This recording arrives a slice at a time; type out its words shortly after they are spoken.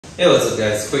Hey, what's up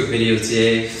guys? Quick video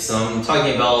today. So I'm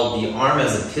talking about the arm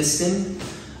as a piston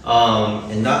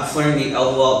and not flaring the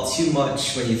elbow out too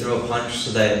much when you throw a punch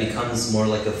so that it becomes more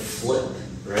like a flip,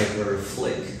 right, or a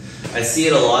flick. I see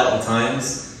it a lot of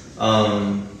times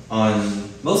on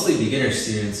mostly beginner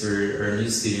students or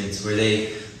new students where they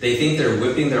think they're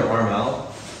whipping their arm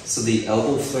out so the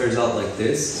elbow flares out like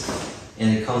this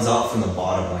and it comes out from the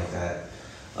bottom like that.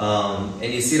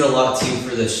 And you see it a lot too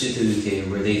for the shituke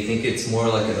where they think it's more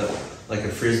like a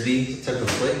frisbee type of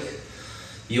flick.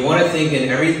 You want to think in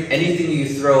anything you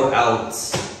throw out,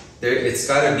 it's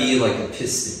got to be like a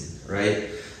piston, right?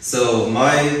 So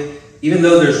even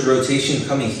though there's rotation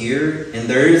coming here, and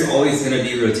there is always going to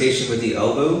be rotation with the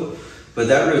elbow, but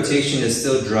that rotation is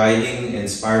still driving and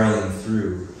spiraling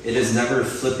through. It is never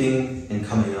flipping and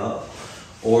coming up,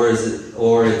 or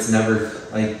it's never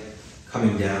like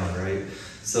coming down, right?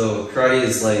 So karate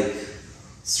is like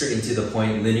straight and to the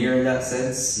point, linear in that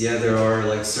sense. Yeah, there are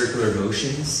like circular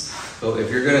motions, but if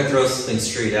you're gonna throw something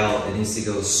straight out, it needs to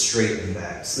go straight and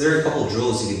back. So there are a couple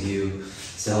drills you could do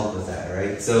to help with that,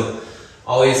 right? So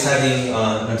always having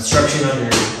an obstruction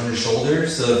on your shoulder.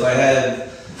 So if I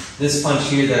have this punch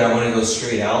here that I want to go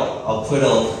straight out, I'll put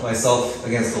myself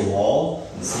against the wall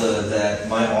so that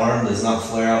my arm does not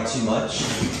flare out too much.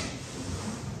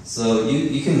 So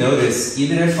you can notice,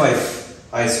 even if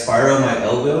I spiral my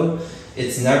elbow,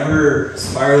 it's never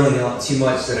spiraling out too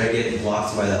much that I get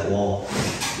blocked by that wall.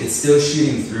 It's still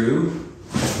shooting through.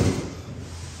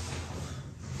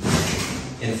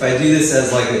 And if I do this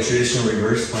as like a traditional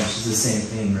reverse punch, it's the same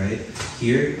thing, right?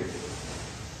 Here,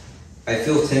 I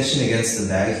feel tension against the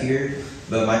bag here,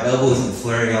 but my elbow isn't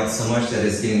flaring out so much that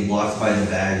it's getting blocked by the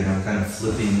bag and I'm kind of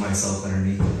flipping myself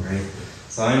underneath it, right?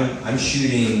 So I'm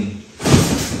shooting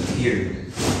here.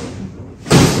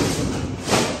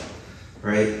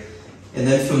 Right? And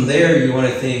then from there, you want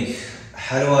to think,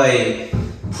 how do I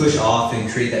push off and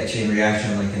create that chain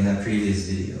reaction like in that previous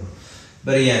video?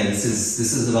 But again, this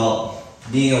is about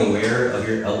being aware of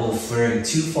your elbow flaring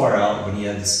too far out when you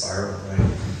have the spiral,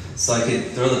 right? So I could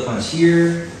throw the punch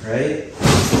here, right?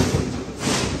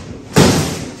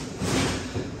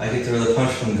 I could throw the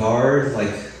punch from guard,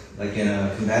 like in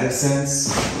a combative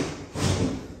sense.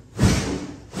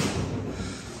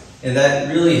 And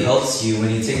that really helps you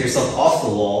when you take yourself off the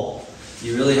wall.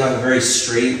 You really have a very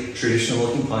straight, traditional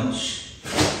looking punch.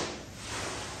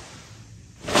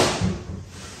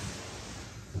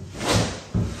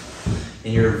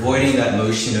 And you're avoiding that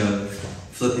motion of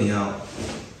flipping out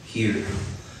here.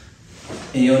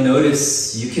 And you'll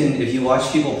notice, if you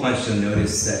watch people punch, you'll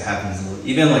notice that happens a little,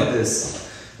 even like this,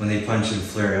 when they punch and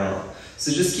flare out.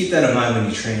 So just keep that in mind when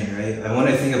you train, right? I want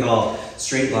to think about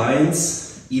straight lines.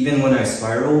 Even when I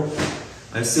spiral,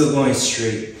 I'm still going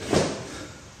straight.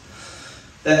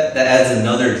 That adds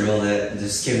another drill that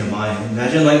just came to mind.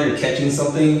 Imagine like you're catching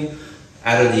something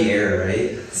out of the air,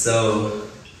 right? So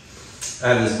I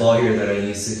have this ball here that I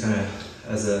use to kind of,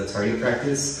 as a target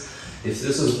practice. If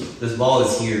this ball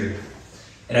is here,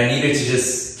 and I needed to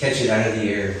just catch it out of the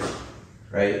air,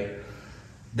 right?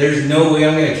 There's no way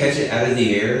I'm gonna catch it out of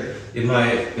the air if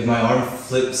my arm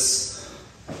flips,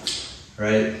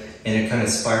 right? And it kind of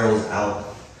spirals out.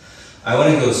 I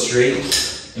want to go straight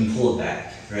and pull it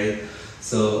back, right?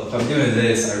 So if I'm doing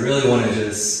this, I really want to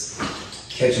just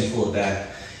catch and pull it back.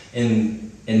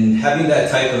 And having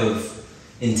that type of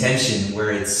intention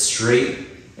where it's straight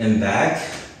and back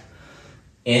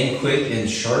and quick and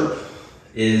sharp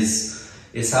is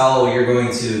how you're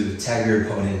going to tag your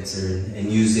opponent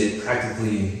and use it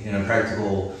practically in a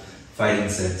practical fighting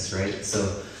sense, right?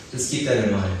 So just keep that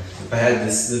in mind. If I had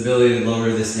the ability to lower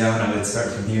this down, I would start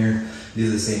from here, do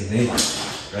the same thing,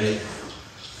 right?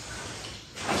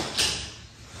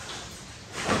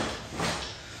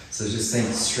 So just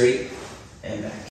think straight and back.